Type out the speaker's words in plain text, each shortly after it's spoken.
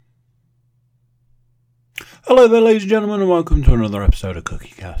Hello there, ladies and gentlemen, and welcome to another episode of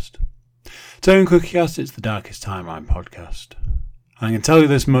CookieCast. Today on CookieCast, it's the Darkest Timeline podcast. I can tell you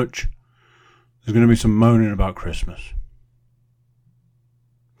this much, there's going to be some moaning about Christmas.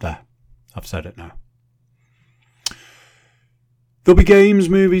 There, I've said it now. There'll be games,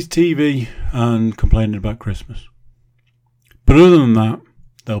 movies, TV, and complaining about Christmas. But other than that,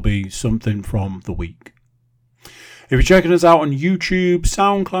 there'll be something from the week. If you're checking us out on YouTube,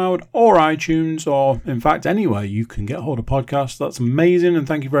 SoundCloud, or iTunes, or in fact anywhere you can get hold of podcasts, that's amazing and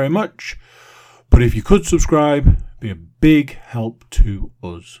thank you very much. But if you could subscribe, it'd be a big help to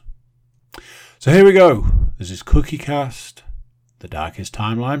us. So here we go. This is CookieCast, the Darkest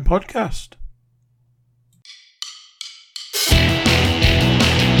Timeline podcast.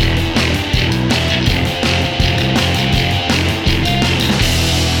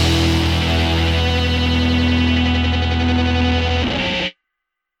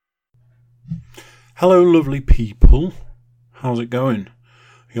 Hello lovely people, how's it going?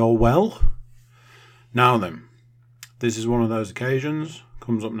 You're well? Now then, this is one of those occasions,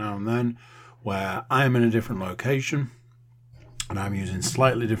 comes up now and then, where I am in a different location and I'm using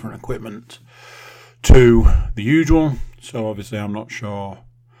slightly different equipment to the usual, so obviously I'm not sure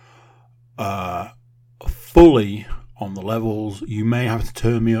fully on the levels. You may have to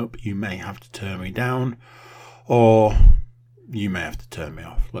turn me up, you may have to turn me down, or you may have to turn me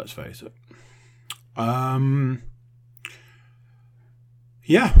off, let's face it.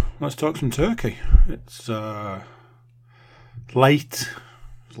 Yeah, let's talk some turkey. It's late.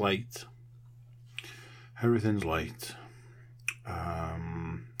 It's late. Everything's late.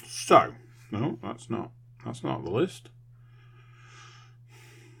 So no, that's not the list.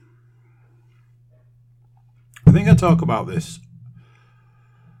 I think I talk about this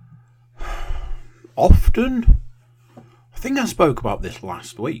often. I think I spoke about this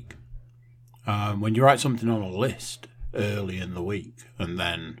last week. When you write something on a list early in the week and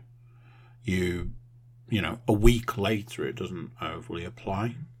then you know, a week later it doesn't overly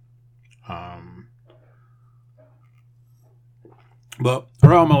apply. But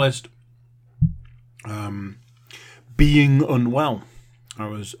around my list, being unwell. I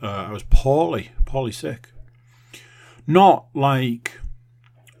was poorly sick. Not like,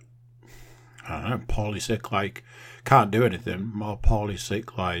 I don't know, poorly sick like can't do anything. More poorly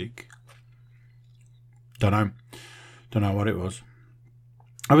sick like, Don't know what it was.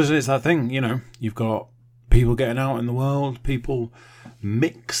 Obviously, it's that thing, you know, you've got people getting out in the world, people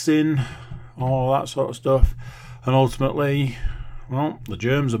mixing, all that sort of stuff, and ultimately, well, the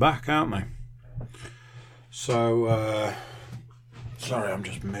germs are back, aren't they? So, sorry, I'm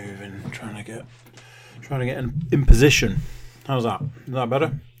just moving, trying to get in position. How's that? Is that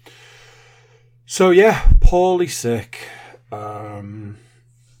better? So yeah, poorly sick.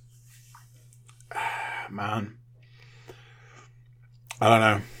 Man, I don't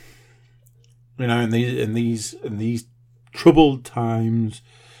know. You know, in these troubled times,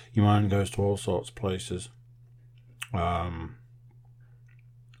 your mind goes to all sorts of places. You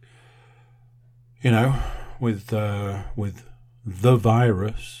know, with the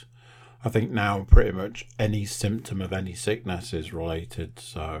virus, I think now pretty much any symptom of any sickness is related.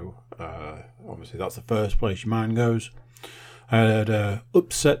 So obviously that's the first place your mind goes. I had an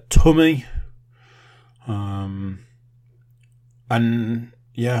upset tummy. And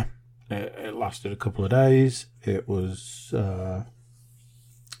yeah, it lasted a couple of days. It was not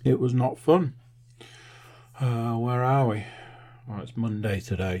fun. Where are we? Well, it's Monday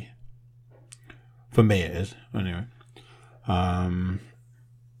today. For me it is, anyway. Part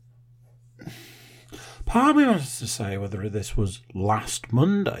of me wants to say whether this was last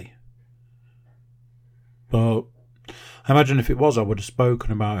Monday. But I imagine if it was, I would have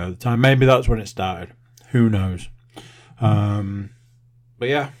spoken about it at the time. Maybe that's when it started. Who knows? But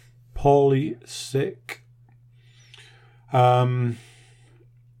yeah, poorly sick.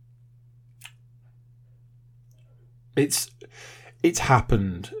 It's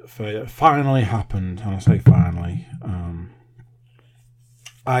happened. Finally happened, and I say finally.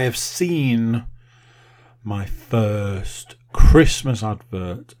 I have seen my first Christmas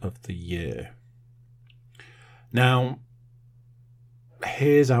advert of the year. Now,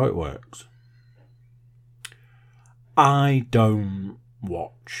 here's how it works. I don't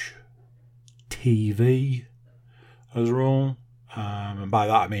watch TV as a rule. And by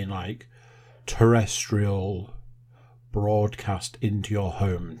that I mean like terrestrial broadcast into your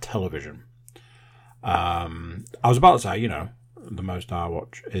home television. I was about to say, you know, the most I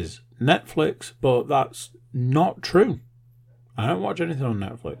watch is Netflix, but that's not true. I don't watch anything on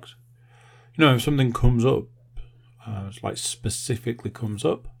Netflix. You know, if something comes up, it's like specifically comes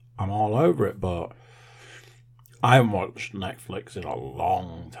up, I'm all over it, but I haven't watched Netflix in a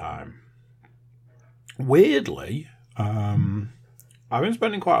long time. Weirdly, I've been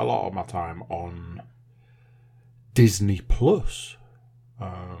spending quite a lot of my time on Disney Plus.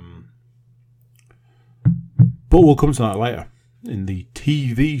 But we'll come to that later in the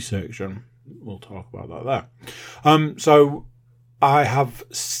TV section. We'll talk about that there. So I have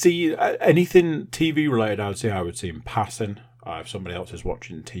seen anything TV related. I would see in passing if somebody else is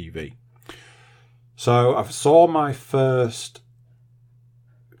watching TV. So I saw my first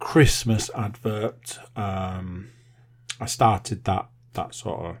Christmas advert. I started that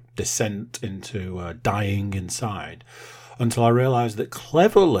sort of descent into dying inside until I realised that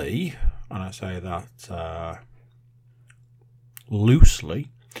cleverly, and I say that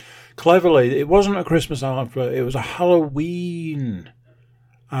loosely, cleverly, it wasn't a Christmas advert, it was a Halloween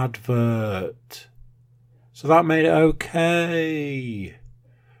advert. So that made it okay.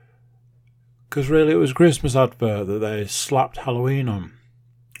 Because really it was a Christmas advert that they slapped Halloween on.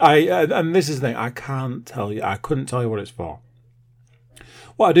 And this is the thing, I couldn't tell you what it's for.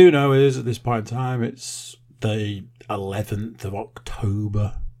 What I do know is at this point in time, it's the 11th of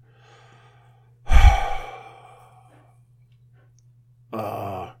October.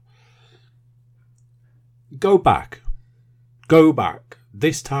 Go back.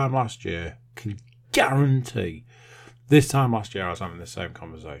 This time last year, can guarantee this time last year I was having the same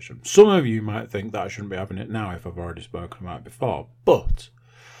conversation. Some of you might think that I shouldn't be having it now if I've already spoken about it before, but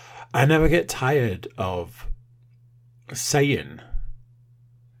I never get tired of saying,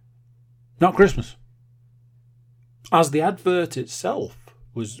 not Christmas. As the advert itself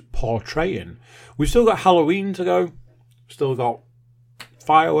was portraying, we've still got Halloween to go, still got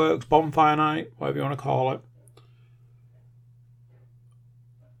fireworks, bonfire night, whatever you want to call it.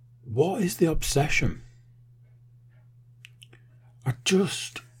 What is the obsession? I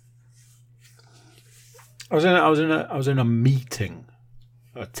was in a meeting,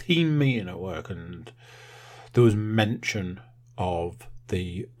 a team meeting at work, and there was mention of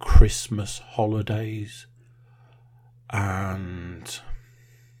the Christmas holidays, and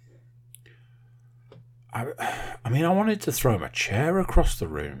I mean, I wanted to throw my chair across the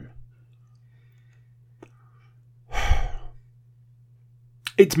room.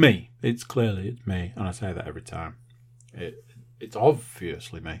 It's me. It's me, and I say that every time. It's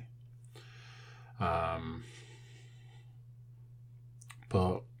obviously me.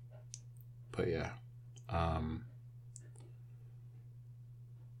 But yeah.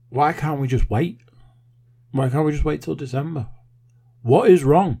 Why can't we just wait? Why can't we just wait till December? What is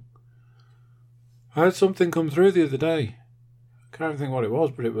wrong? I had something come through the other day. I can't even think what it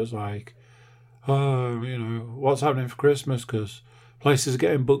was, but it was like, what's happening for Christmas? Because places are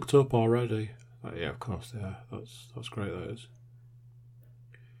getting booked up already. Like, yeah, of course they are. That's great, that is.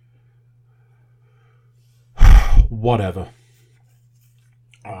 Whatever.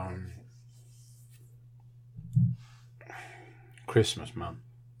 Christmas, man.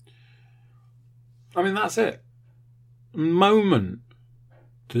 I mean, that's it. Moment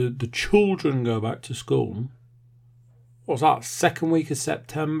the children go back to school. What's that? Second week of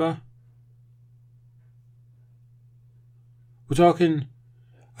September. We're talking,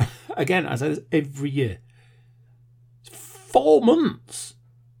 again, I say this every year. It's 4 months.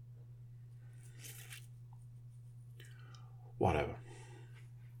 Whatever.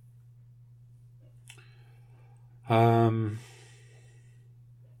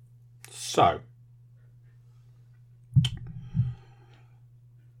 So,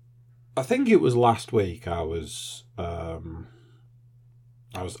 I think it was last week I was talking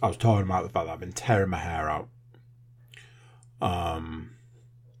about the fact that I've been tearing my hair out.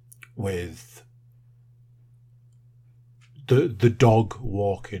 With the dog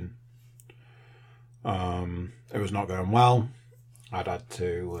walking. It was not going well. I'd had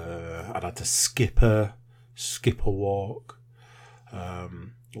to skip a walk.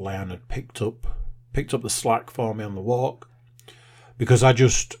 Leanne had picked up the slack for me on the walk because I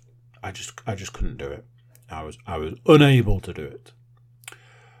just couldn't do it. I was unable to do it.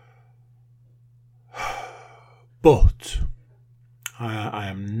 But I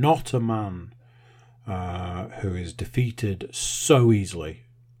am not a man who is defeated so easily.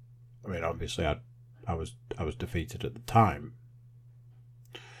 I mean, obviously, I was defeated at the time,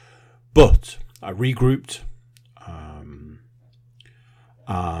 but I regrouped.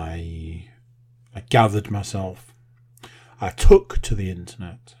 I gathered myself. I took to the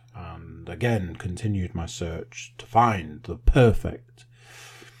internet and again continued my search to find the perfect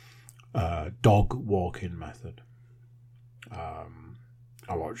dog walking method.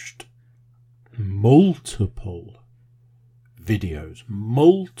 I watched multiple videos.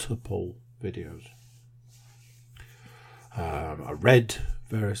 I read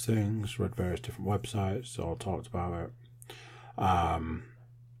various things, read various different websites, all talked about it.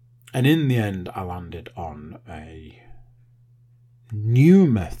 And in the end, I landed on a new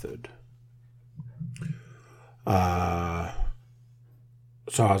method. So I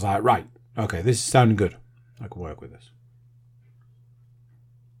was like, right, okay, this is sounding good. I can work with this.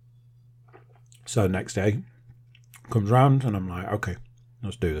 So next day comes around and I'm like, okay,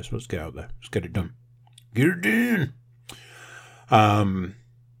 let's do this. Let's get out there. Let's get it done. Get it done.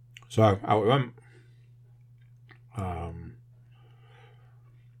 So out we went.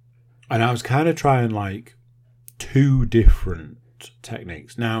 And I was kind of trying like 2 different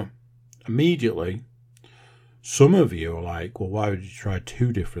techniques. Now, immediately, some of you are like, well, why would you try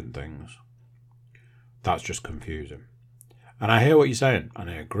 2 different things? That's just confusing. And I hear what you're saying, and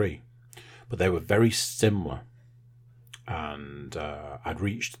I agree. But they were very similar. And I'd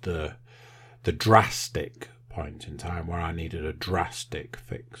reached the drastic point in time where I needed a drastic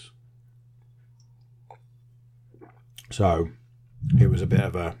fix. So it was a bit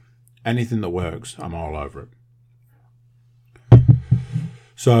of a, anything that works, I'm all over it.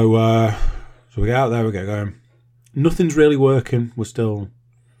 So we get out there, we get going. Nothing's really working. We're still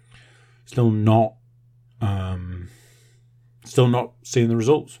not seeing the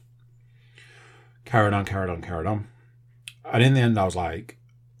results. Carried on. And in the end, I was like,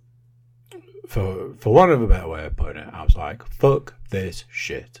 for want of a better way of putting it, I was like, fuck this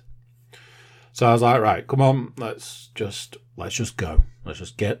shit. So I was like, right, come on, let's just go. Let's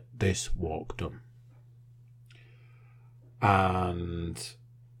just get this walk done. And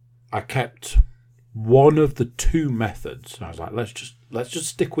I kept one of the 2 methods. I was like, let's just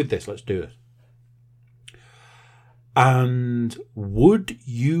stick with this. Let's do this. And would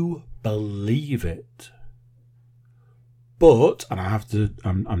you believe it? But, and I have to,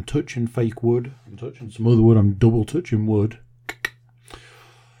 I'm touching fake wood. I'm touching some other wood. I'm double touching wood.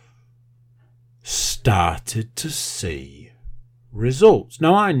 Started to see results.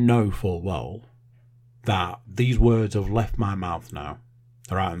 Now, I know full well that these words have left my mouth now.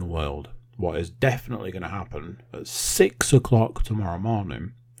 They're out in the world. What is definitely going to happen at 6 o'clock tomorrow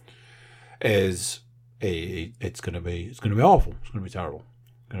morning is it's going to be awful. It's going to be terrible.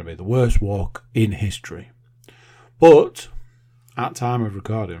 It's going to be the worst walk in history. But at time of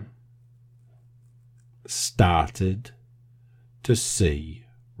recording, started to see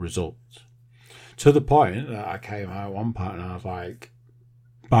results. To the point that I came out at one part and I was like,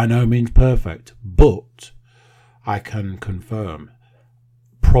 by no means perfect, but I can confirm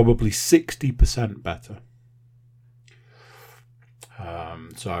probably 60% better.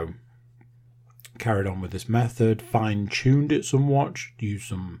 So carried on with this method, fine-tuned it somewhat,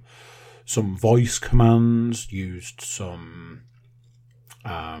 used some voice commands, used some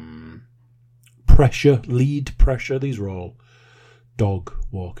pressure, lead pressure. These are all dog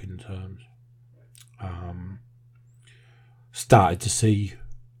walking terms. Started to see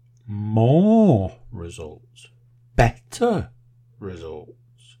more results, better results.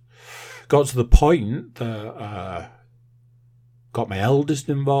 Got to the point that got my eldest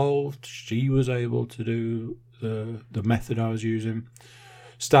involved. She was able to do the method I was using.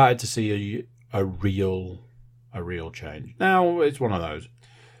 Started to see a real change. Now it's one of those.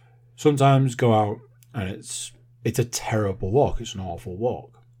 Sometimes go out and it's a terrible walk. It's an awful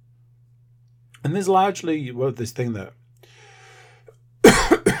walk. And there's largely this thing that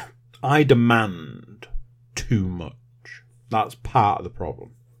I demand too much. That's part of the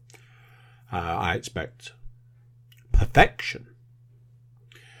problem. I expect perfection,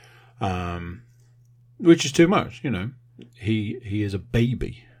 which is too much. You know, he is a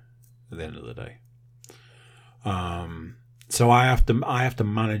baby at the end of the day. So I have to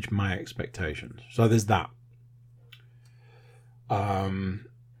manage my expectations. So there's that.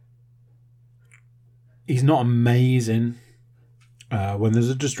 He's not amazing when there's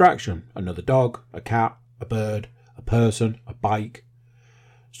a distraction. Another dog, a cat, a bird, a person, a bike,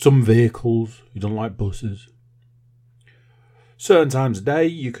 some vehicles. You don't like buses. Certain times a day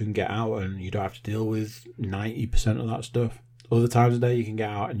you can get out and you don't have to deal with 90% of that stuff. Other times a day you can get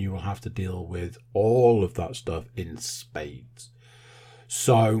out and you will have to deal with all of that stuff in spades.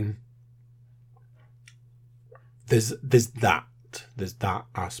 So there's that. There's that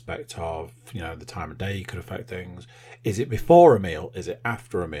aspect of, you know, the time of day could affect things. Is it before a meal? Is it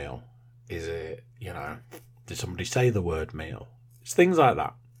after a meal? Is it, you know, did somebody say the word meal? It's things like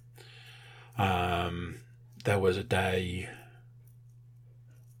that. There was a day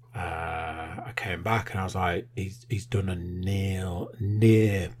I came back and I was like, he's done a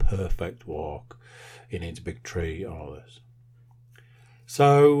near perfect walk. He needs a big tree, all this.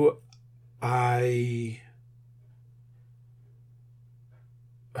 So I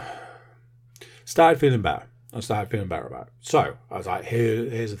started feeling better. About it. So I was like,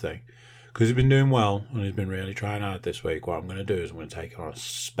 here's the thing. Because he's been doing well and he's been really trying hard this week, what I'm going to do is I'm going to take him on a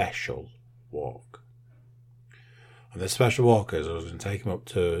special walk. And the special walk is I was going to take him up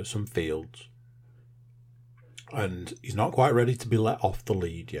to some fields. And he's not quite ready to be let off the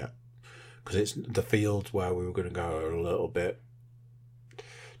lead yet. Because it's the fields where we were going to go a little bit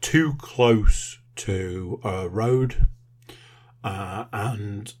too close to a road.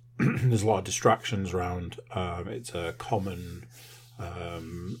 And there's a lot of distractions around. It's a common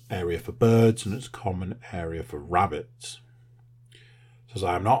area for birds and it's a common area for rabbits. So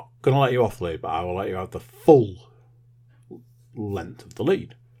I'm not going to let you off the lead, but I will let you have the full length of the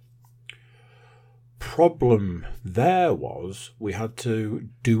lead. Problem there was we had to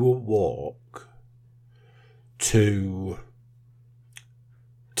do a walk to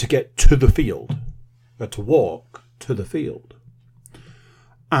get to the field. We had to walk to the field.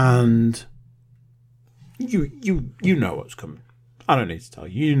 And you know what's coming. I don't need to tell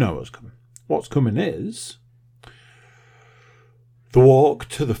you. You know what's coming. What's coming is the walk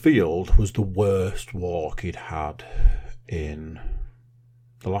to the field was the worst walk he'd had in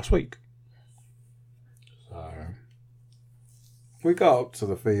the last week. So we got up to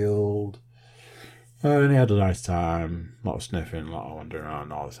the field and he had a nice time. A lot of sniffing, a lot of wandering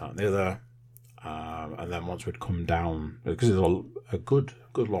around, all this and the other. And then once we'd come down, because it's a good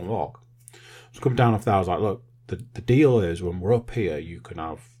long walk, so come down off that, I was like, look, the deal is when we're up here, you can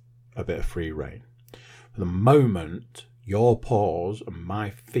have a bit of free rein. For the moment your paws and my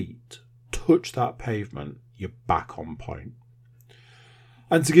feet touch that pavement, you're back on point.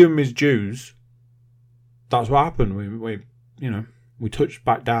 And to give him his dues, that's what happened. We touched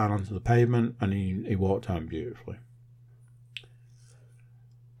back down onto the pavement and he walked home beautifully.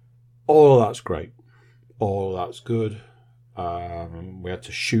 All of that's great. All of that's good. We had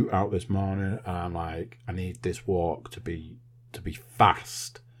to shoot out this morning and I'm like, I need this walk to be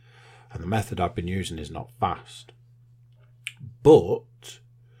fast. And the method I've been using is not fast. But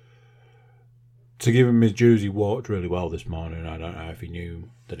to give him his dues, he walked really well this morning. I don't know if he knew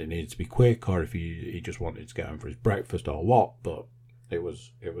that it needed to be quick or if he just wanted to get him for his breakfast or what, but it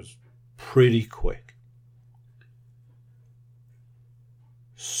was pretty quick.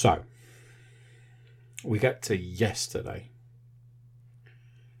 So we get to yesterday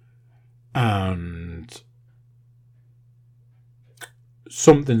and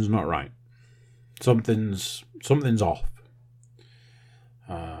something's not right. Something's off.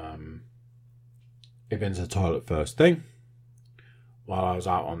 He'd been to the toilet first thing. While I was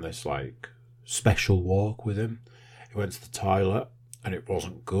out on this special walk with him, he went to the toilet and it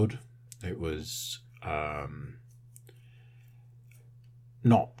wasn't good. It was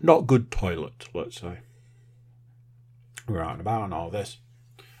not good toilet, let's say. We were out and about and all this.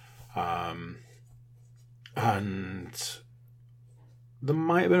 And there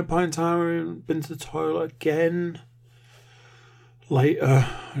might have been a point in time where he'd been to the toilet again later.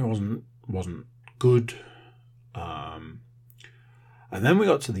 It wasn't good. And then we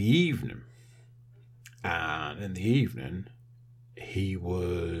got to the evening. And in the evening, he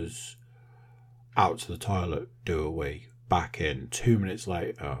was out to the toilet, do a wee, back in. 2 minutes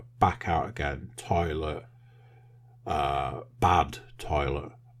later, back out again, toilet, bad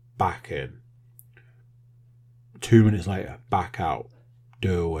toilet, back in. 2 minutes later, back out,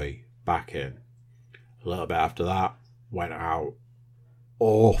 do a wee, back in. A little bit after that, went out,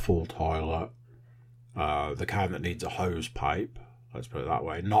 awful toilet, the kind that needs a hose pipe, let's put it that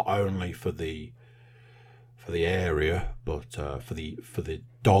way, not only for the area, but for the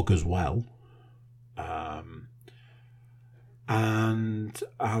dog as well. And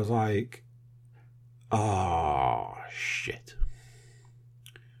I was like, oh shit,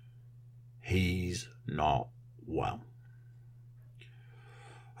 he's not well.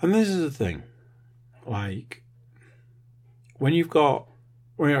 And this is the thing, when you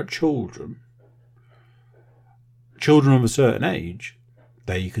have children of a certain age,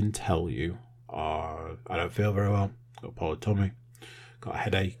 they can tell you, I don't feel very well, got a poor tummy, got a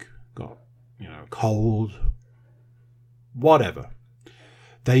headache, got, cold, whatever.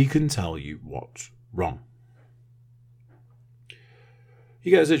 They can tell you what's wrong.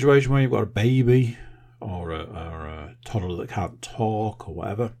 You get a situation where you've got a baby or a toddler that can't talk or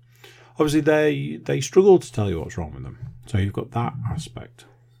whatever. Obviously, they struggle to tell you what's wrong with them. So you've got that aspect.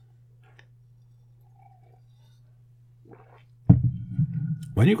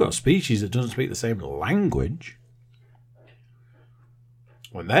 When you've got a species that doesn't speak the same language,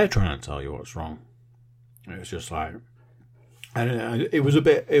 when they're trying to tell you what's wrong, it's just like, and it was a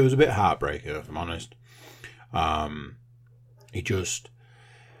bit heartbreaking, if I'm honest. He just,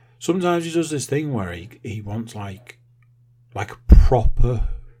 sometimes he does this thing where he wants like a proper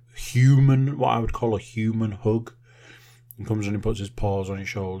human, what I would call a human hug. He comes and he puts his paws on your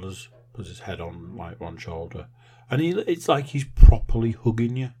shoulders, puts his head on like one shoulder, and it's like he's properly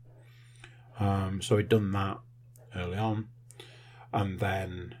hugging you. So he'd done that early on, and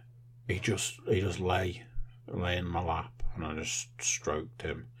then he just lay in my lap, and I just stroked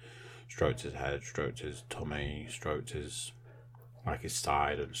him, stroked his head, stroked his tummy, stroked his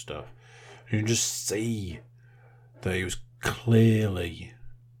side and stuff. And you can just see that he was clearly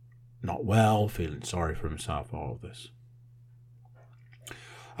not well, feeling sorry for himself, all of this.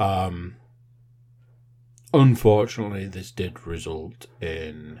 Unfortunately, this did result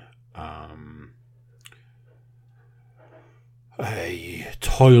in a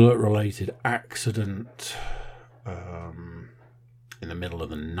toilet-related accident in the middle of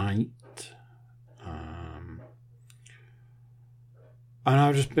the night. And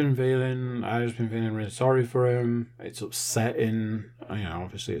I've just been feeling really sorry for him. It's upsetting,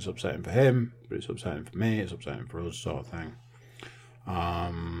 obviously it's upsetting for him, but it's upsetting for me, it's upsetting for us, sort of thing.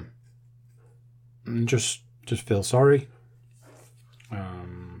 And just feel sorry.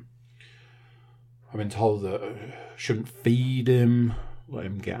 I've been told that I shouldn't feed him, let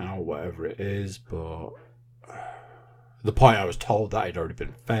him get out, whatever it is, but the point I was told that he'd already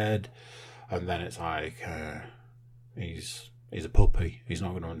been fed, and then it's like, he's a puppy. He's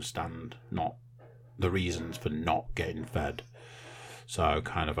not going to understand not the reasons for not getting fed. So I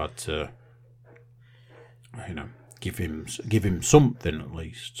kind of had to, give him something at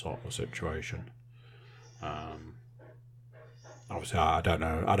least, sort of situation. Obviously, I don't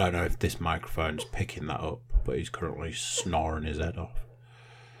know if this microphone's picking that up, but he's currently snoring his head off,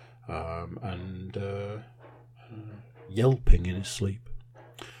 and yelping in his sleep.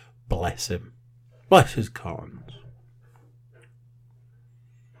 Bless him. Bless his corns.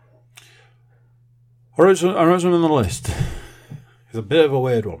 I wrote some on the list. It's a bit of a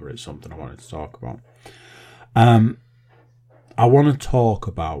weird one, but it's something I wanted to talk about. I want to talk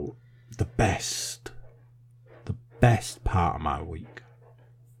about the best part of my week.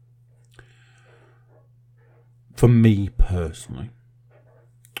 For me personally,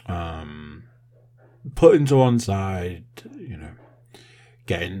 putting to one side,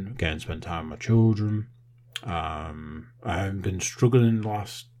 getting to spend time with my children. I've been struggling the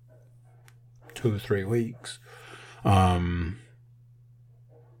last 2 or 3 weeks, because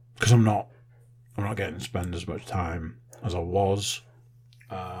I'm not getting to spend as much time as I was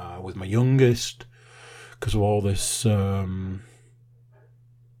with my youngest, because of all this going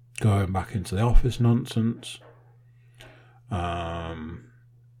back into the office nonsense.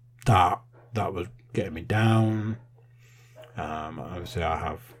 That was getting me down. Obviously,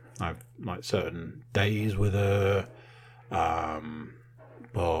 I've like certain days with her.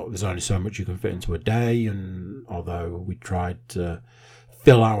 But there's only so much you can fit into a day, and although we tried to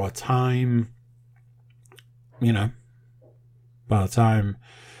fill our time, by the time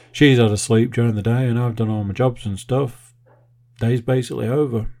she's had a sleep during the day and I've done all my jobs and stuff, day's basically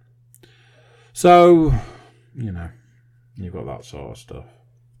over. So, you've got that sort of stuff.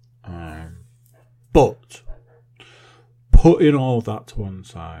 But putting all that to one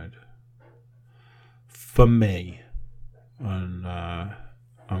side, for me, and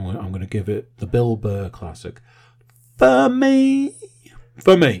I'm going to give it the Bill Burr classic. For me,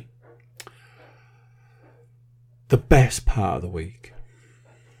 the best part of the week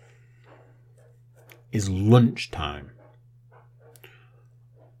is lunchtime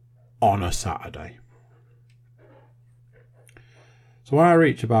on a Saturday. So when I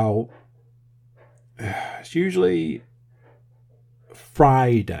reach about, it's usually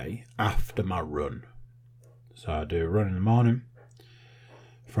Friday after my run. So I do a run in the morning,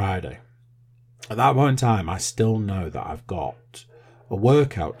 Friday. At that point in time, I still know that I've got a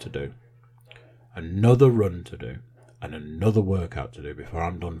workout to do, another run to do, and another workout to do before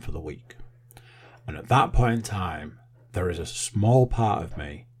I'm done for the week. And at that point in time, there is a small part of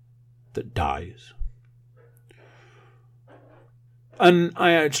me that dies. And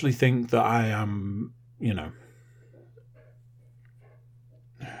I actually think that I am,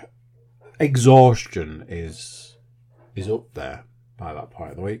 exhaustion is up there by that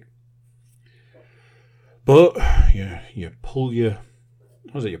point of the week. But you pull your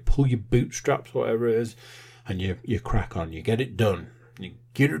bootstraps, whatever it is, and you crack on. You get it done. You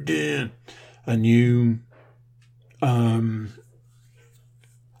get it done, and you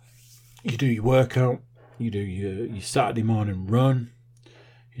do your workout. You do your Saturday morning run,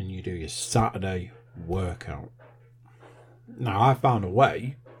 and you do your Saturday workout. Now, I found a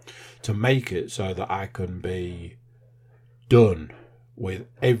way to make it so that I can be done with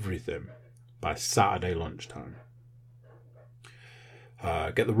everything by Saturday lunchtime.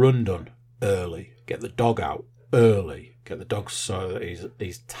 Get the run done early. Get the dog out early. Get the dog so that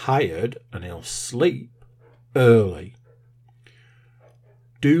he's tired and he'll sleep early.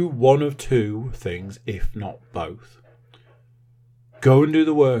 Do one of two things, if not both. Go and do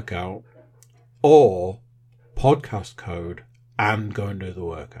the workout, or podcast code and go and do the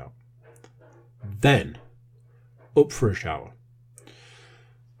workout. Then, up for a shower.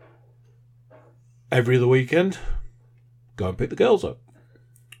 Every other weekend, go and pick the girls up.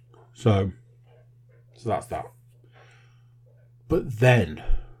 So that's that. But then,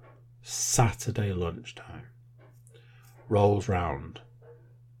 Saturday lunchtime rolls round.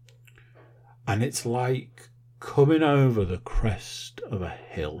 And it's like coming over the crest of a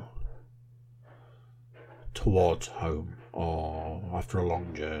hill towards home, or after a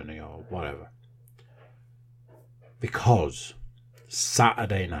long journey, or whatever. Because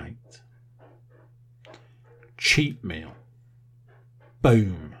Saturday night, cheap meal,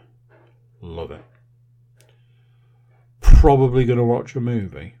 boom, love it. Probably going to watch a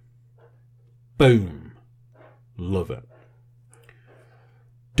movie, boom, love it.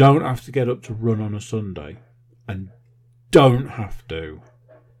 Don't have to get up to run on a Sunday, and don't have to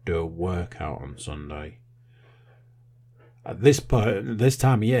do a workout on Sunday. At this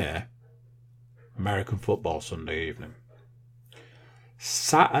time of year, American football Sunday evening.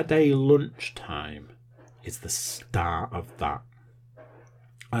 Saturday lunchtime is the start of that.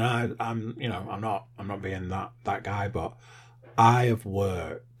 And I'm not being that guy, but I have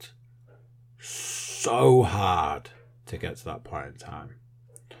worked so hard to get to that point in time.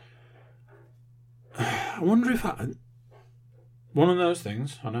 I wonder if one of those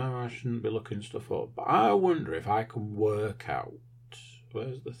things, I know I shouldn't be looking stuff up, but I wonder if I can work out.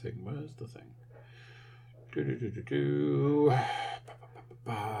 Where's the thing?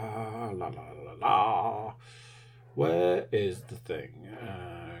 La la la la. Where is the thing?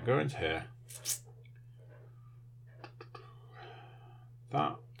 Go into here.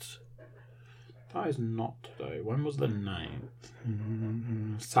 That is not today. When was the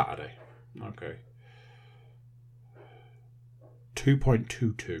 9th? Saturday. Okay.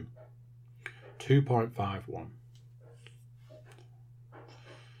 2.22. 2.51. Oh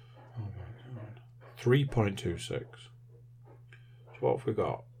my god. 3.26. So what have we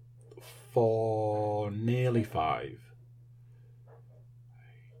got? 4, nearly 5.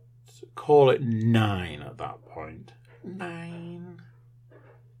 So call it 9 at that point. 9.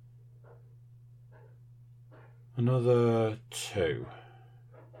 Another 2.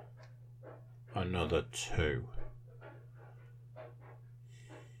 Another 2.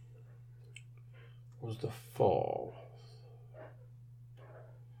 Was the 4th.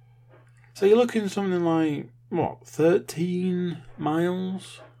 So you're looking something like, 13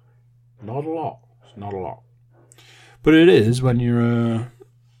 miles? Not a lot. It's not a lot. But it is when you're a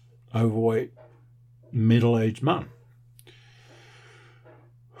overweight, middle-aged man.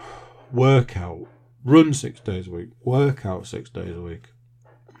 Workout. Run 6 days a week. Workout 6 days a week.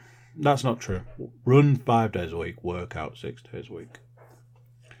 That's not true. Run 5 days a week. Workout 6 days a week.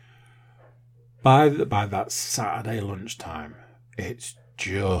 By that Saturday lunchtime, it's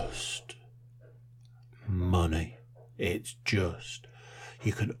just money. It's just,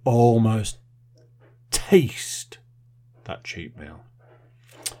 you can almost taste that cheap meal.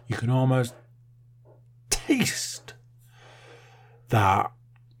 You can almost taste that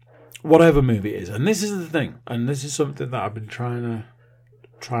whatever movie it is. And this is the thing, and this is something that I've been trying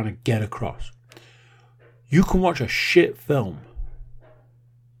to get across. You can watch a shit film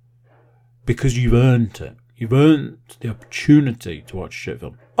because you've earned it. You've earned the opportunity to watch a shit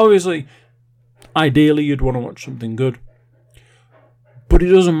film. Obviously, ideally, you'd want to watch something good. But it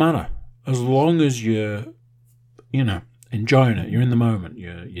doesn't matter. As long as you're, enjoying it. You're in the moment.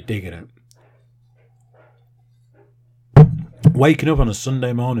 You're digging it. Waking up on a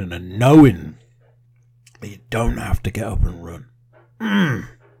Sunday morning and knowing that you don't have to get up and run.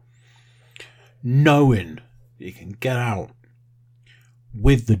 Knowing that you can get out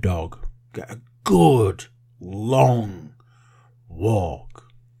with the dog. Get a good, long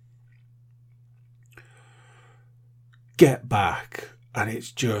walk. Get back, and it's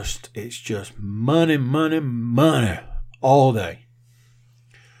just money, money, money all day.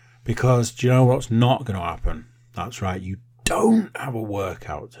 Because do you know what's not going to happen? That's right, you don't have a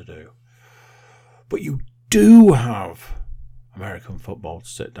workout to do. But you do have American football to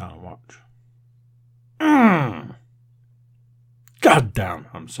sit down and watch. God damn,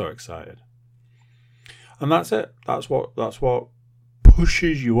 I'm so excited. And that's it. That's what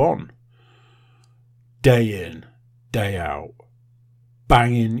pushes you on. Day in, day out.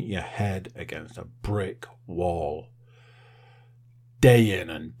 banging your head against a brick wall day in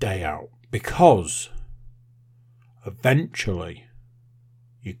and day out, because eventually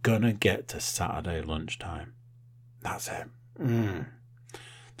you're gonna get to Saturday lunchtime. That's it.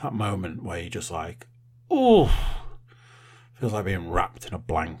 That moment where you're just like, oh, feels like being wrapped in a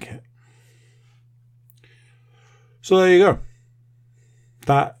blanket. So there you go.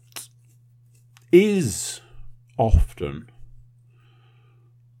 That is often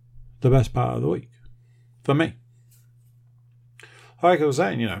the best part of the week for me. Like I was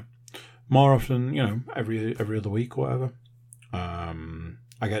saying, more often, every other week or whatever.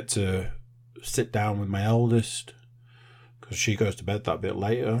 I get to sit down with my eldest because she goes to bed that bit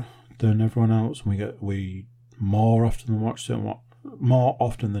later than everyone else, and we more often than not sit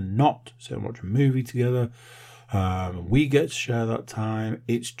and watch a movie together. We get to share that time.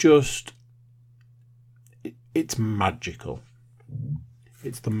 It's just, it's magical.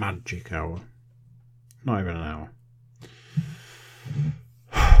 It's the magic hour. Not even an hour.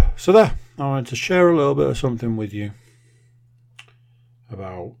 So there, I wanted to share a little bit of something with you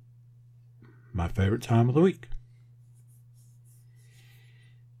about my favourite time of the week.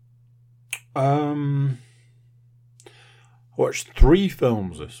 I watched 3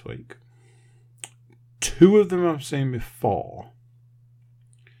 films this week. 2 of them I've seen before.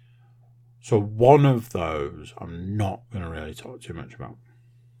 So one of those I'm not going to really talk too much about.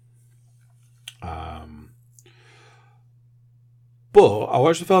 But I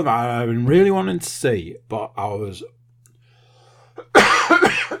watched a film that I've been really wanting to see, but I was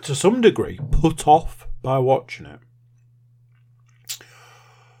to some degree put off by watching it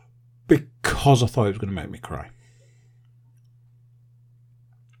because I thought it was going to make me cry.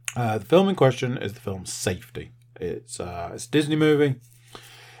 The film in question is the film Safety. It's a Disney movie.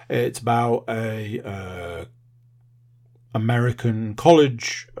 It's about a American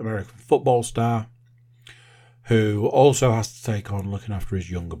football star who also has to take on looking after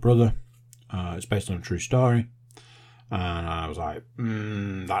his younger brother. It's based on a true story, and I was like,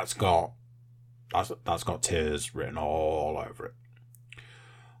 that's got tears written all over it.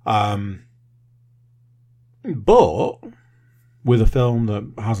 But with a film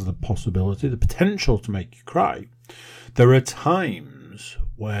that has the potential to make you cry, there are times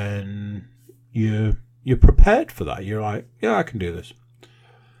when you're prepared for that. You're like, yeah, I can do this.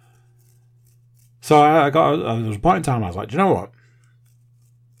 So there was a point in time I was like, do you know what?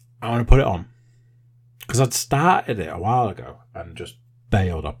 I want to put it on. Because I'd started it a while ago and just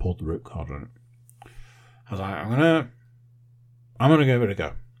bailed. I pulled the ripcord on it. I was like, I'm gonna give it a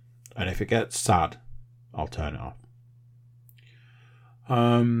go. And if it gets sad, I'll turn it off.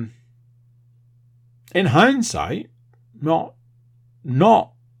 In hindsight, not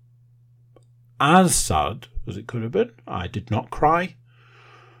as sad as it could have been. I did not cry.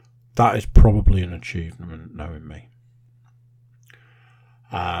 That is probably an achievement, knowing me.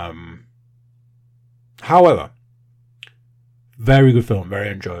 However, very good film, very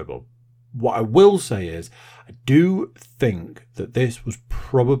enjoyable. What I will say is, I do think that this was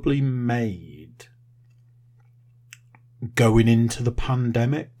probably made going into the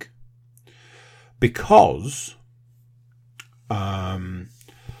pandemic, because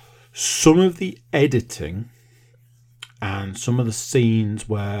some of the editing and some of the scenes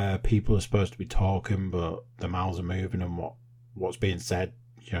where people are supposed to be talking but their mouths are moving and what's being said,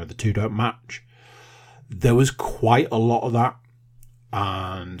 the two don't match. There was quite a lot of that,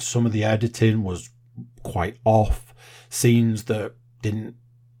 and some of the editing was quite off. Scenes that didn't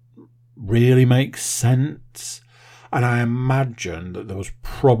really make sense. And I imagine that there was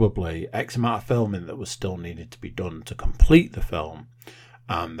probably X amount of filming that was still needed to be done to complete the film.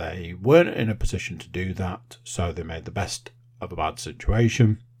 And they weren't in a position to do that. So they made the best of a bad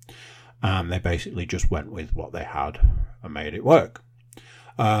situation. And they basically just went with what they had and made it work.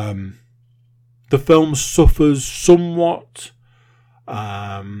 The film suffers somewhat.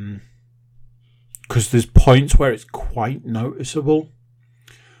 Because there's points where it's quite noticeable.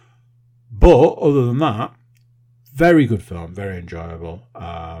 But other than that, very good film, very enjoyable.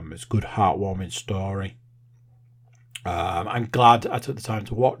 It's a good, heartwarming story. I'm glad I took the time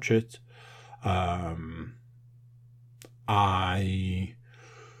to watch it. I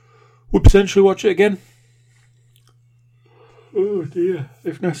would potentially watch it again. Oh dear,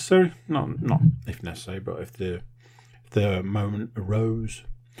 if necessary. Not if necessary, but if the moment arose,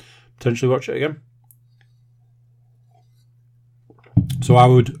 potentially watch it again. So I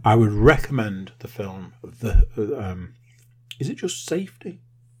would recommend the film. Is it just Safety?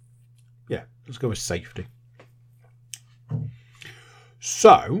 Yeah, let's go with Safety.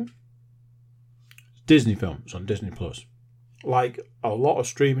 So, Disney film. It's on Disney Plus. like a lot of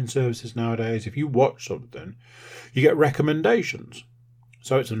streaming services nowadays, if you watch something, you get recommendations.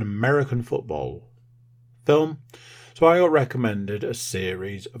 So it's an American football film. So I got recommended a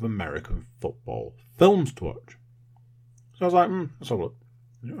series of American football films to watch. So I was like, let's have a look.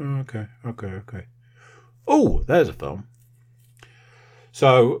 Okay. Oh, there's a film.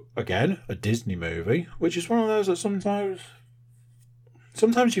 So, again, a Disney movie, which is one of those that sometimes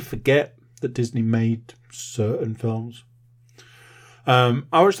you forget that Disney made certain films. I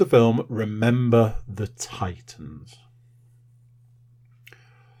watched the film Remember the Titans.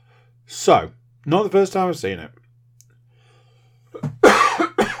 So, not the first time I've seen it.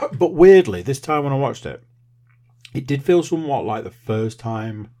 But weirdly, this time when I watched it, it did feel somewhat like the first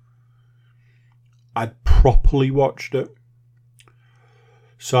time I'd properly watched it.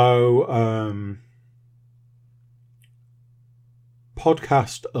 So,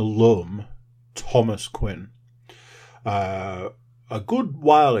 podcast alum Thomas Quinn, a good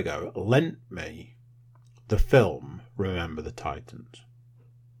while ago, lent me the film Remember the Titans.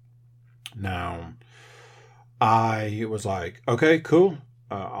 Now, I was like, okay, cool,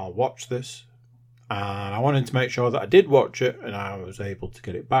 I'll watch this. And I wanted to make sure that I did watch it and I was able to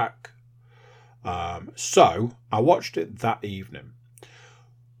get it back. So I watched it that evening.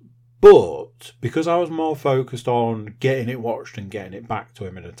 But because I was more focused on getting it watched and getting it back to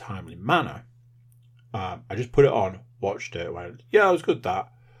him in a timely manner, I just put it on, watched it, went, yeah, it was good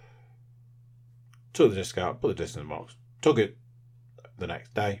that. Took the disc out, put the disc in the box, took it the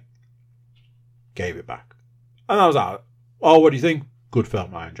next day, gave it back. And I was like, oh, what do you think? Good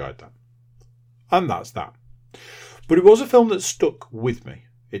film, I enjoyed that. And that's that. But it was a film that stuck with me.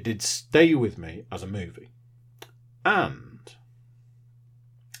 It did stay with me as a movie. And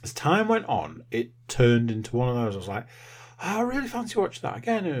as time went on, it turned into one of those. I was like, oh, I really fancy watching that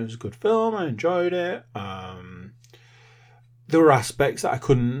again. It was a good film. I enjoyed it. There were aspects that I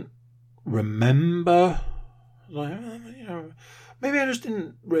couldn't remember. Like, maybe I just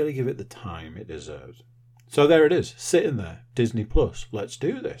didn't really give it the time it deserves. So there it is, sitting there, Disney Plus. Let's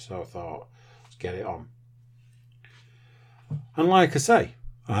do this. So I thought, let's get it on. And like I say,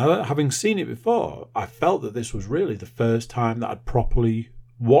 having seen it before, I felt that this was really the first time that I'd properly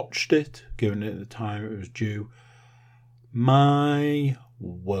watched it, given it the time it was due. My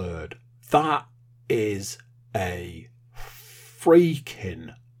word, that is a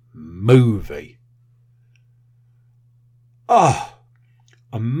freaking movie. Oh,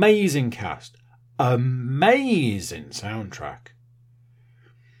 amazing cast, amazing soundtrack.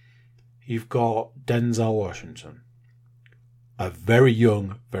 You've got Denzel Washington, a very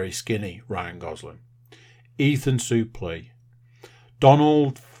young, very skinny Ryan Gosling, Ethan Suplee,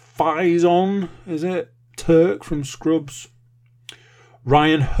 Donald Faison, is it? Turk from Scrubs,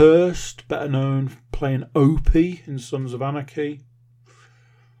 Ryan Hurst, better known for playing Opie in Sons of Anarchy.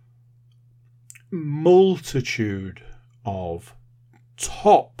 Multitude of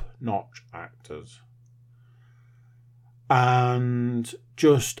top-notch actors. And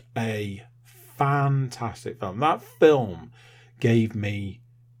just a fantastic film. That film gave me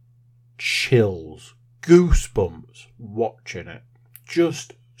chills, goosebumps watching it.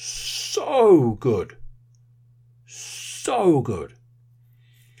 Just so good. So good.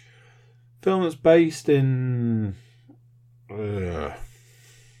 Film that's based in I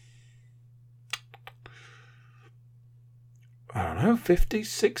don't know, 50s,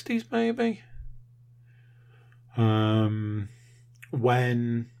 60s maybe.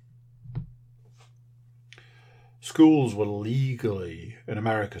 When schools were legally, in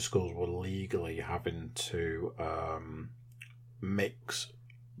America, schools were legally having to mix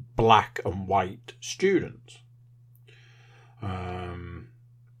black and white students.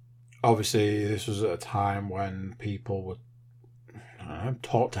 Obviously, this was at a time when people were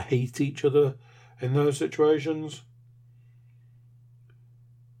taught to hate each other in those situations.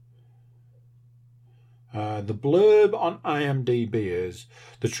 The blurb on IMDb is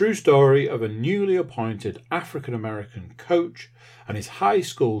the true story of a newly appointed African-American coach and his high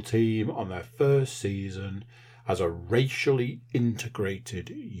school team on their first season as a racially integrated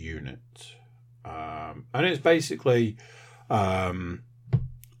unit. And it's basically a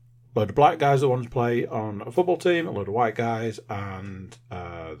load of black guys that want to play on a football team, a load of white guys, and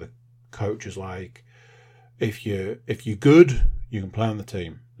the coach is like, if you're good, you can play on the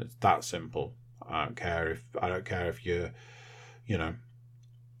team. It's that simple. I don't care if you're,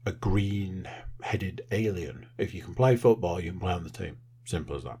 a green-headed alien. If you can play football, you can play on the team.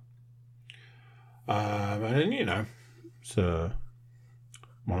 Simple as that. And then, it's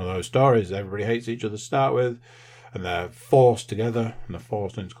one of those stories. Everybody hates each other to start with, and they're forced together, and they're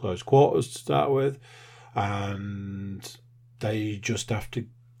forced into close quarters to start with, and they just have to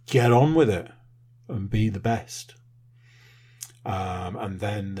get on with it and be the best. And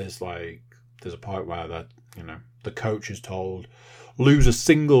then there's a point where the coach is told, lose a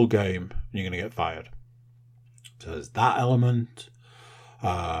single game and you're going to get fired. So there's that element.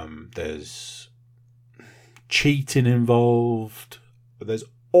 There's cheating involved. There's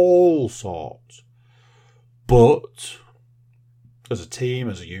all sorts. But as a team,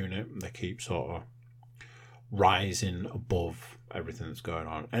 as a unit, they keep sort of rising above everything that's going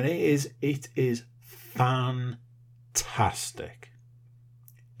on. And it is fantastic.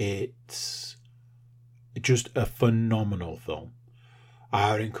 It's just a phenomenal film.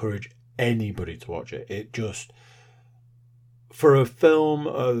 I would encourage anybody to watch it. It just, for a film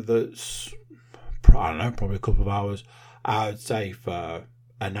that's, I don't know, probably a couple of hours, I would say for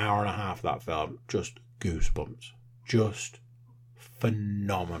an hour and a half of that film, just goosebumps. Just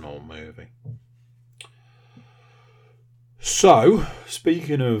phenomenal movie. So,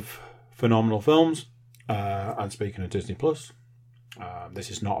 speaking of phenomenal films, and speaking of Disney Plus, this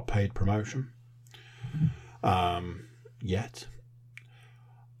is not a paid promotion yet.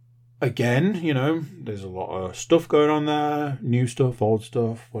 Again, there's a lot of stuff going on there, new stuff, old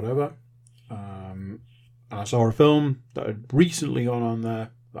stuff, whatever. And I saw a film that had recently gone on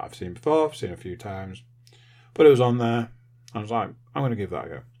there that I've seen before, I've seen a few times, but it was on there. I was like, I'm going to give that a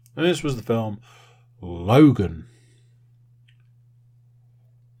go. And this was the film Logan.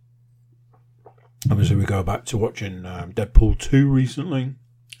 Obviously, we go back to watching Deadpool 2 recently.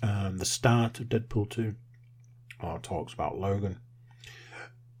 The start of Deadpool 2 talks about Logan.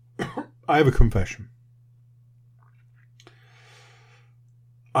 I have a confession.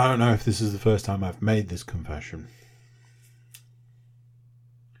 I don't know if this is the first time I've made this confession.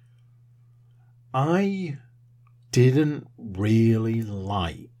 I didn't really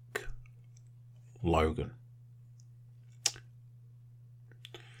like Logan.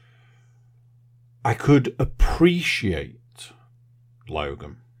 I could appreciate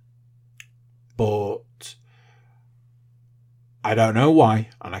Logan, but I don't know why,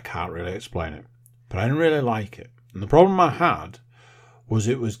 and I can't really explain it, but I didn't really like it. And the problem I had was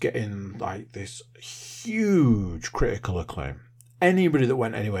it was getting like this huge critical acclaim. Anybody that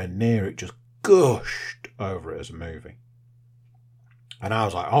went anywhere near it just gushed over it as a movie. And I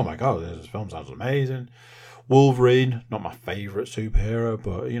was like, oh my God, this film sounds amazing. Wolverine, not my favourite superhero,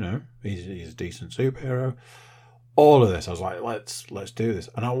 but he's a decent superhero. All of this, I was like, let's do this.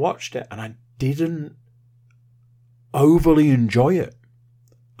 And I watched it and I didn't overly enjoy it.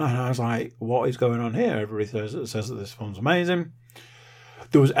 And I was like, what is going on here? Everybody says that this film's amazing.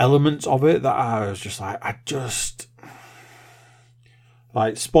 There was elements of it that I was just like,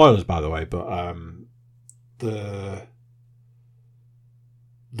 like, spoilers by the way, but the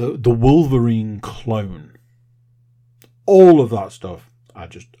Wolverine clone, all of that stuff, I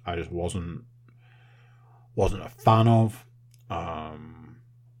just wasn't a fan of. I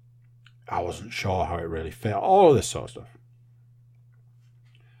wasn't sure how it really fit. All of this sort of stuff,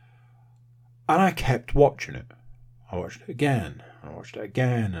 and I kept watching it. I watched it again. I watched it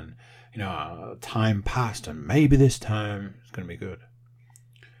again, and time passed, and maybe this time it's going to be good.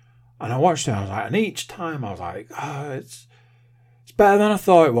 And I watched it. And I was like, and each time I was like, oh, it's better than I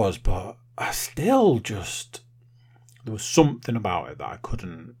thought it was, but I still just, there was something about it that I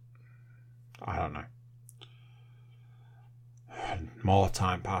couldn't, I don't know. And more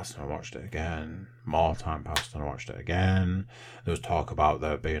time passed and I watched it again. More time passed and I watched it again. There was talk about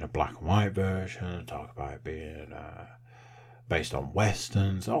there being a black and white version, talk about it being based on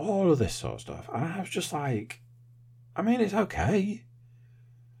westerns, all of this sort of stuff. And I was just like, I mean, it's okay,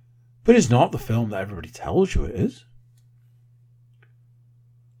 but it's not the film that everybody tells you it is.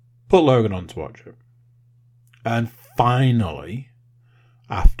 Put Logan on to watch it. And finally,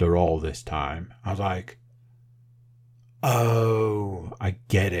 after all this time, I was like, oh, I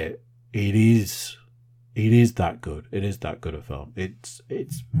get it. It is that good. It is that good a film. It's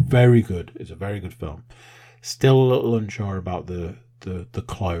very good. It's a very good film. Still a little unsure about the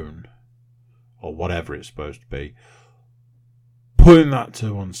clone or whatever it's supposed to be. Putting that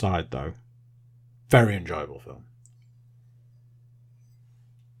to one side though, very enjoyable film.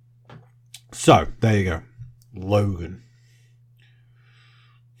 So, there you go. Logan.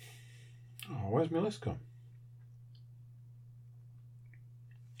 Oh, where's my list gone?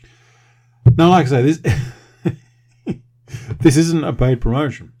 Now, like I say, this isn't a paid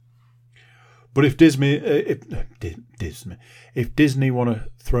promotion. But if Disney want to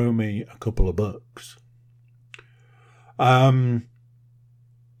throw me a couple of bucks,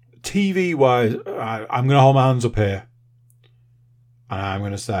 TV-wise, I'm going to hold my hands up here. And I'm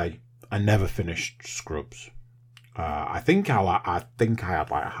going to say, I never finished Scrubs. I think I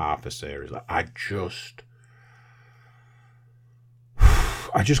had like half a series. I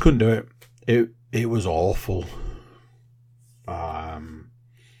just couldn't do it. It was awful.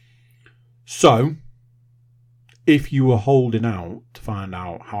 So, if you were holding out to find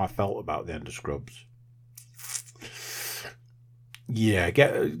out how I felt about the end of Scrubs, yeah,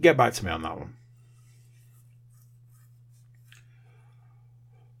 get back to me on that one.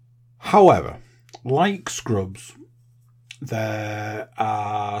 However, like Scrubs, there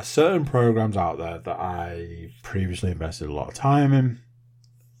are certain programs out there that I previously invested a lot of time in,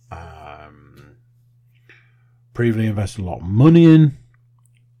 previously invested a lot of money in,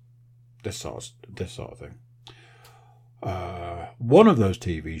 this sort of thing. One of those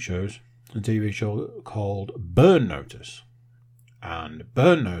TV shows is a TV show called Burn Notice, and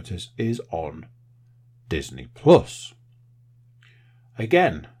Burn Notice is on Disney Plus.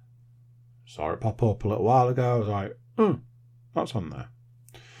 Again, saw it pop up a little while ago. I was like, that's on there.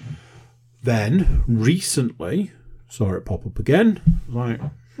 Then, recently, saw it pop up again. I was like,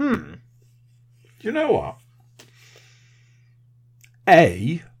 you know what?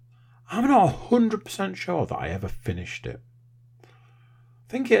 I'm not 100% sure that I ever finished it. I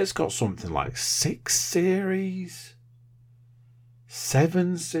think it's got something like 6 series,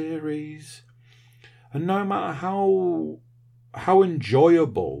 7 series. And no matter how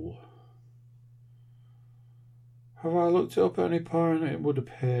enjoyable, have I looked it up at any point? It would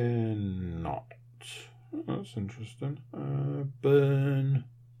appear not. That's interesting. Burn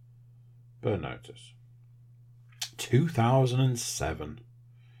Notice. 2007.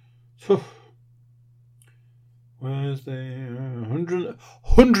 Where's the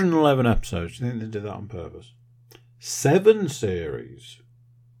 111 episodes? Do you think they did that on purpose? 7 series.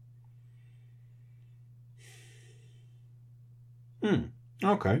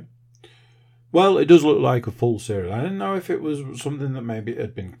 Okay. Well, it does look like a full series. I didn't know if it was something that maybe it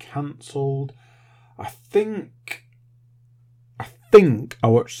had been cancelled. I think I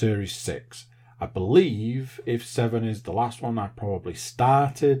watched series 6. I believe if 7 is the last one, I probably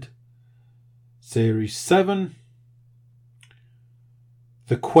started series 7.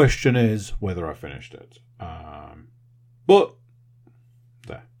 The question is whether I finished it. But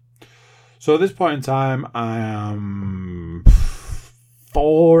there. So at this point in time, I am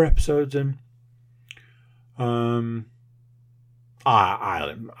 4 episodes in. I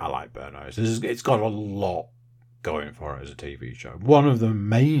like Burn Notice. It's got a lot going for it as a TV show. One of the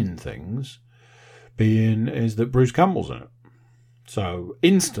main things being is that Bruce Campbell's in it. So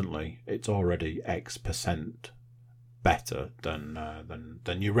instantly, it's already X% better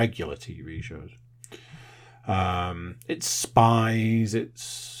than your regular TV shows. It's spies.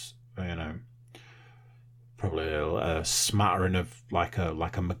 It's probably a smattering of like a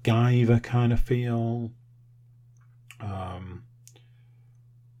MacGyver kind of feel.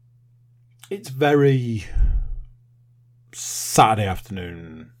 It's very Saturday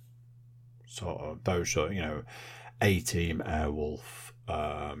afternoon sort of those sort of, A-Team, Airwolf,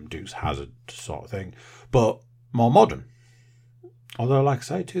 Dukes Hazzard sort of thing, but more modern. Although, like I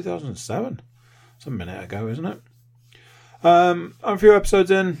say, 2007. It's a minute ago, isn't it? I'm a few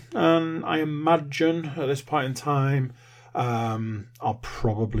episodes in, and I imagine at this point in time, I'll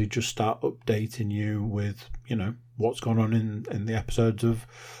probably just start updating you with, what's going on in the episodes of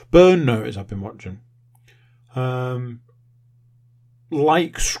Burn Notice I've been watching.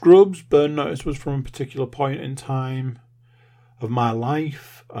 Like Scrubs, Burn Notice was from a particular point in time of my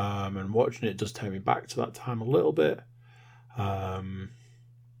life, and watching it does take me back to that time a little bit.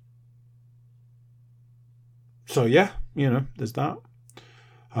 So yeah, there's that.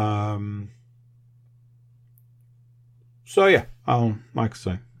 So yeah, I'll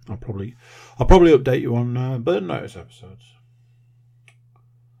probably update you on Burn Notice episodes.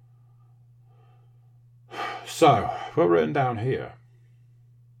 So what I've written down here.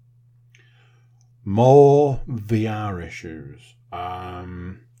 More VR issues.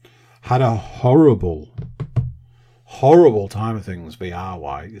 Had a horrible time of things VR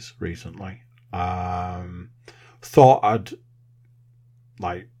wise recently. Thought I'd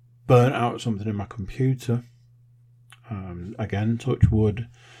burnt out something in my computer. Again, touch wood,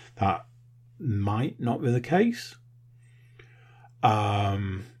 that might not be the case.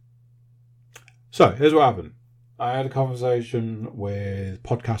 So here's what happened. I had a conversation with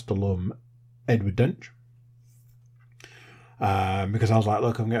podcast alum Edward Dench, because I was like,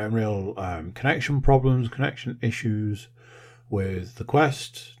 look, I'm getting real connection issues with the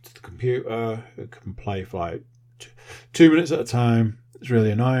Quest to the computer. It can play for like 2 minutes at a time. It's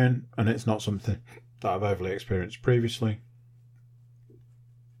really annoying, and it's not something that I've overly experienced previously.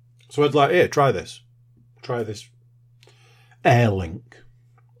 So Ed's like, here, try this Airlink.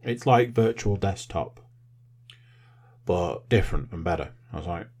 It's like Virtual Desktop, but different and better. I was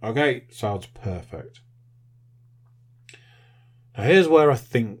like, okay, sounds perfect. Now here's where I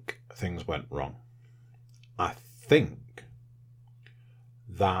think things went wrong. I think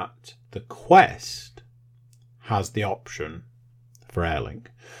that the Quest has the option for Airlink,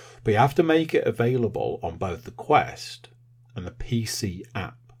 but you have to make it available on both the Quest and the PC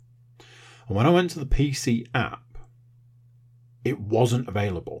app. And when I went to the PC app, it wasn't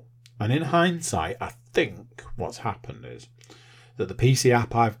available. And in hindsight, I think what's happened is that the PC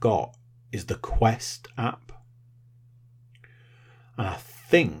app I've got is the Quest app. And I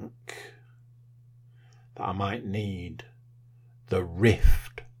think that I might need the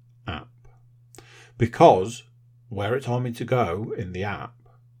Rift app. Because where it told me to go in the app,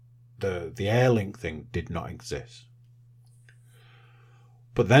 the Airlink thing did not exist.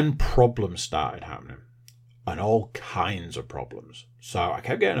 But then problems started happening. And all kinds of problems. So I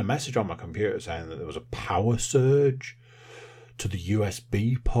kept getting a message on my computer saying that there was a power surge to the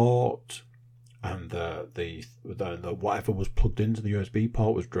USB port, and the whatever was plugged into the USB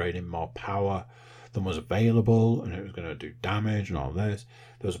port was draining more power than was available, and it was going to do damage and all this.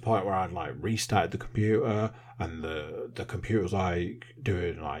 There was a point where I'd like restarted the computer, and the computer was like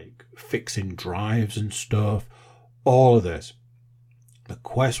doing like fixing drives and stuff. All of this. The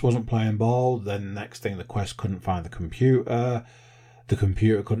Quest wasn't playing ball. Then next thing, the Quest couldn't find the computer. The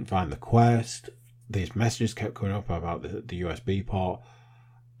computer couldn't find the Quest. These messages kept coming up about the USB port.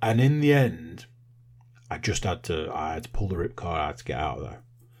 And in the end, I had to pull the ripcord. I had to get out of there.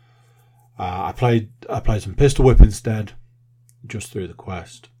 I played some Pistol Whip instead, just through the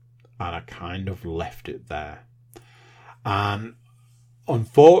Quest. And I kind of left it there. And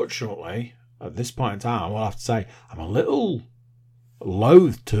unfortunately, at this point in time, I'll have to say, I'm a little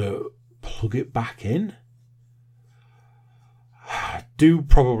loath to plug it back in. I do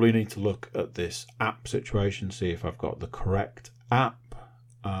probably need to look at this app situation, see if I've got the correct app.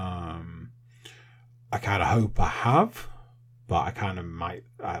 I kind of hope I have, but I kind of might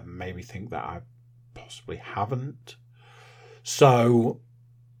maybe think that I possibly haven't. So,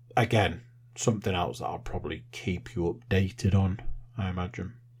 again, something else that I'll probably keep you updated on, I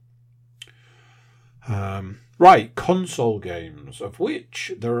imagine. Right, console games, of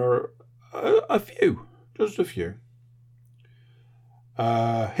which there are a few, just a few.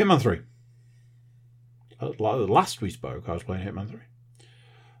 Hitman 3. Last we spoke, I was playing Hitman 3.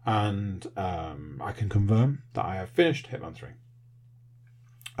 And I can confirm that I have finished Hitman 3.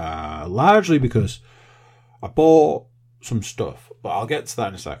 Largely because I bought some stuff, but I'll get to that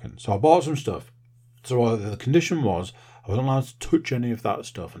in a second. So I bought some stuff. So the condition was I wasn't allowed to touch any of that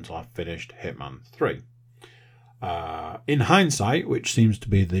stuff until I finished Hitman 3. In hindsight, which seems to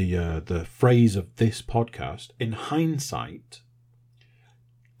be the phrase of this podcast, in hindsight,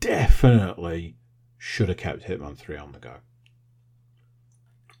 definitely should have kept Hitman 3 on the go.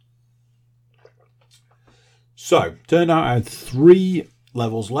 So, turned out I had 3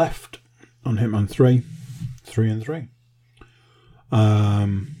 levels left on Hitman 3. 3 and 3.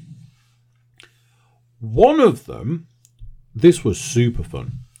 One of them, this was super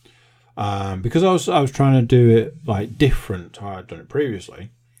fun. Because I was trying to do it like different to how I'd done it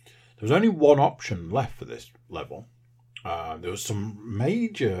previously. There was only one option left for this level. There was some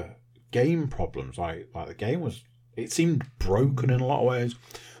major game problems. Like the game it seemed broken in a lot of ways.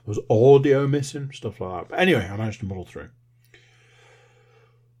 There was audio missing, stuff like that. But anyway, I managed to muddle through.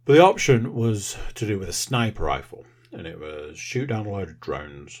 But the option was to do with a sniper rifle, and it was shoot down a load of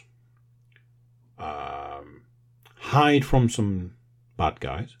drones, hide from some bad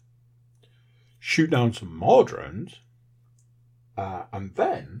guys, shoot down some more drones, and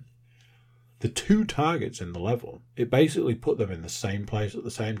then the 2 targets in the level, it basically put them in the same place at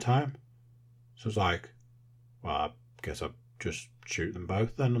the same time. So it's like, well, I guess I'll just shoot them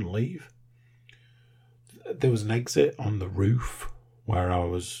both then and leave. There was an exit on the roof where I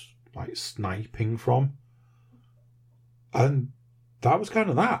was like sniping from, and that was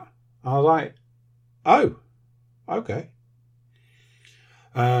kind of that. I was like, oh, okay.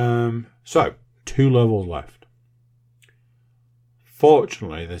 So 2 levels left.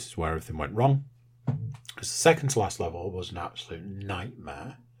 Fortunately, this is where everything went wrong. The second to last level was an absolute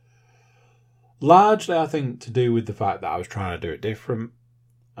nightmare. Largely, I think, to do with the fact that I was trying to do it different.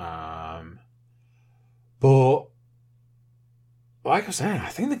 But, like I said, I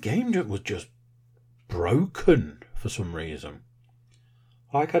think the game was just broken for some reason.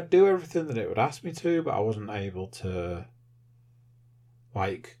 Like, I'd do everything that it would ask me to, but I wasn't able to,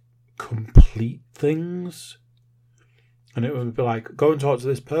 like, complete things. And it would be like, go and talk to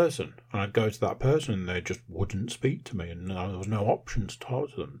this person. And I'd go to that person and they just wouldn't speak to me. And there was no option to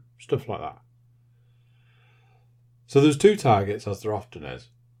talk to them. Stuff like that. So there's 2 targets, as there often is.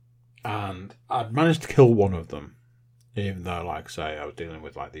 And I'd managed to kill one of them. Even though, like I say, I was dealing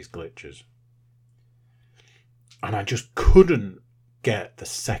with like these glitches. And I just couldn't get the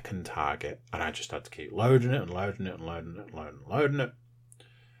second target. And I just had to keep loading it and loading it and loading it and loading it and loading it.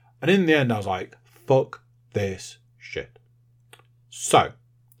 And in the end, I was like, fuck this shit. So,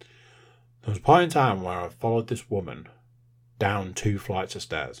 there was a point in time where I followed this woman down 2 flights of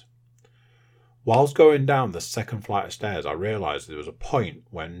stairs. Whilst going down the second flight of stairs, I realised there was a point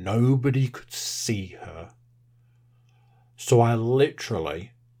where nobody could see her. So I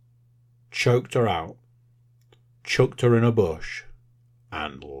literally choked her out, chucked her in a bush,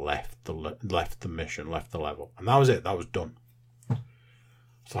 and left the mission, left the level. And that was it. That was done.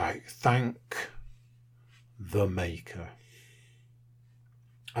 It's like, thank the maker.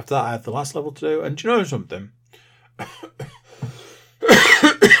 After that, I had the last level to do. And do you know something?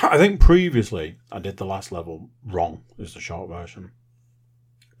 I think previously I did the last level wrong, is the short version.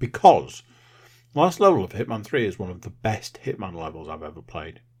 Because the last level of Hitman 3 is one of the best Hitman levels I've ever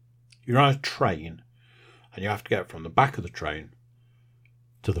played. You're on a train, and you have to get from the back of the train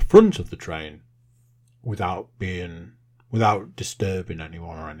to the front of the train without disturbing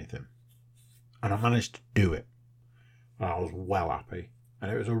anyone or anything. And I managed to do it. And I was well happy.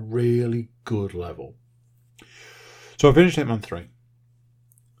 And it was a really good level. So I finished Hitman 3.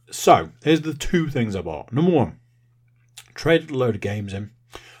 So, here's the 2 things I bought. Number 1, traded a load of games in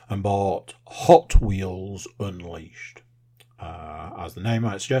and bought Hot Wheels Unleashed. As the name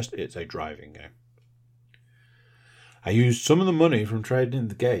might suggest, it's a driving game. I used some of the money from trading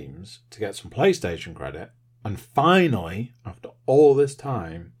the games to get some PlayStation credit, and finally, after all this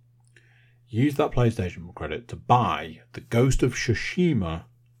time, used that PlayStation credit to buy the Ghost of Tsushima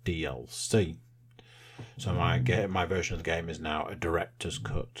DLC. So my version of the game is now a director's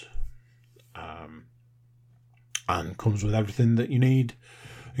cut. And comes with everything that you need,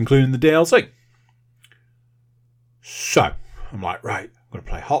 including the DLC. So, I'm like, right, I'm going to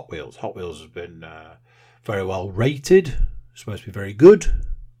play Hot Wheels. Hot Wheels has been very well rated. Supposed to be very good.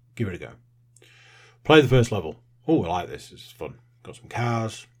 Give it a go. Play the first level. Oh, I like this. This is fun. Got some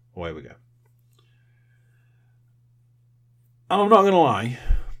cars. Away we go. And I'm not going to lie,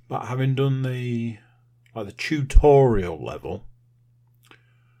 but having done the tutorial level,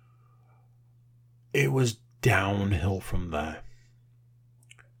 it was downhill from there.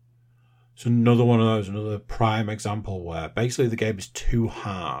 It's another one of those, another prime example where basically the game is too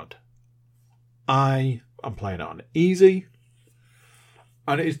hard. I'm playing it on easy,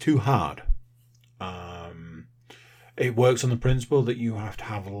 and it is too hard. It works on the principle that you have to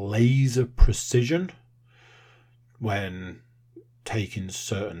have laser precision when taking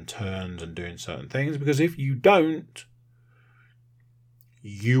certain turns and doing certain things, because if you don't,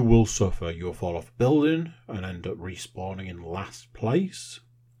 you will suffer. You'll fall off a building and end up respawning in last place.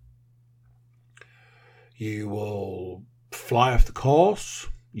 You will fly off the course.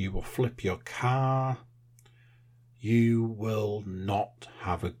 You will flip your car. You will not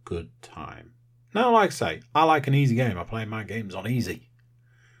have a good time. Now, like I say, I like an easy game. I play my games on easy.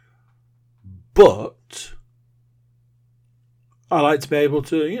 But I like to be able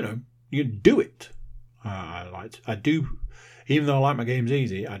to, you do it. I do, even though I like my games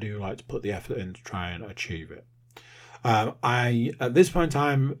easy, I do like to put the effort in to try and achieve it. I, at this point in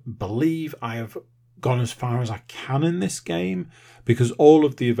time, believe I have gone as far as I can in this game, because all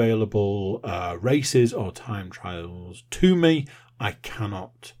of the available races or time trials to me, I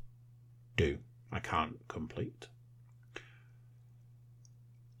cannot do. I can't complete.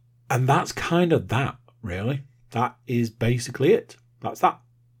 And that's kind of that, really. That is basically it. That's that.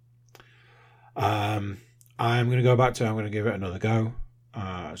 I'm going to go back to it. I'm going to give it another go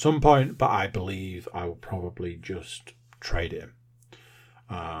at some point, but I believe I will probably just trade it in.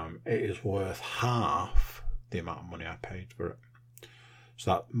 It is worth half the amount of money I paid for it.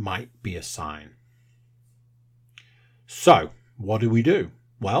 So that might be a sign. So, what do we do?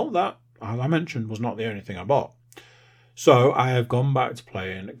 Well, that, as I mentioned, was not the only thing I bought. So I have gone back to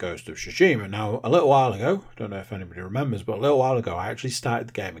playing Ghost of Tsushima. Now, a little while ago, I don't know if anybody remembers, but a little while ago I actually started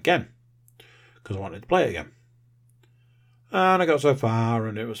the game again because I wanted to play it again. And I got so far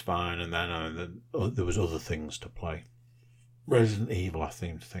and it was fine, and then there was other things to play. Resident Evil, I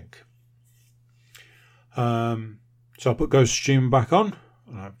seem to think. So I put Ghost of Tsushima back on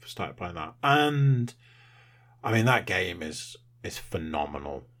and I've started playing that. And, I mean, that game is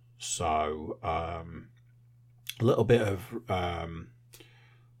phenomenal. So, a little bit of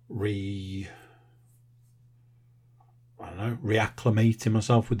reacclimating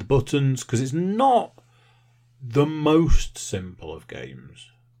myself with the buttons, because it's not the most simple of games.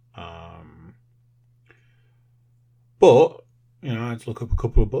 But, I had to look up a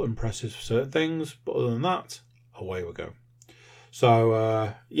couple of button presses for certain things, but other than that, away we go. So,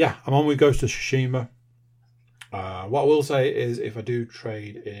 I'm on with Ghost of Tsushima. What I will say is, if I do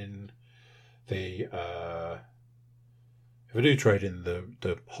trade in the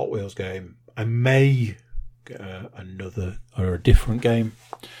Hot Wheels game, I may get another or a different game.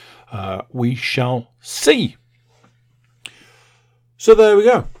 We shall see. So there we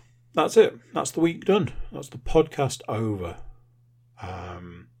go. That's it. That's the week done. That's the podcast over. I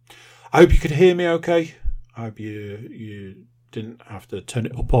hope you could hear me okay. I hope you didn't have to turn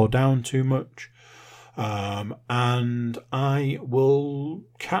it up or down too much. And I will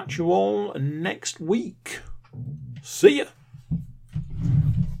catch you all next week. See ya.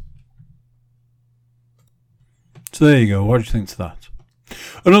 So there you go. What do you think to that?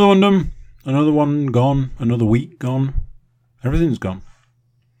 Another one done. Another one gone. Another week gone. Everything's gone.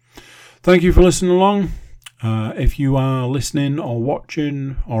 Thank you for listening along. If you are listening or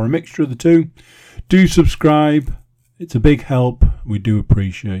watching or a mixture of the two, do subscribe. It's a big help. We do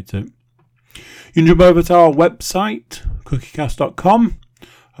appreciate it. You can jump over to our website, cookiecast.com.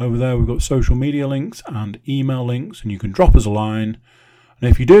 Over there we've got social media links and email links, and you can drop us a line. And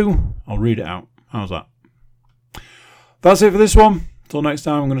if you do, I'll read it out. How's that? That's it for this one. Until next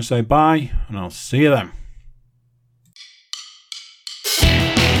time, I'm going to say bye, and I'll see you then.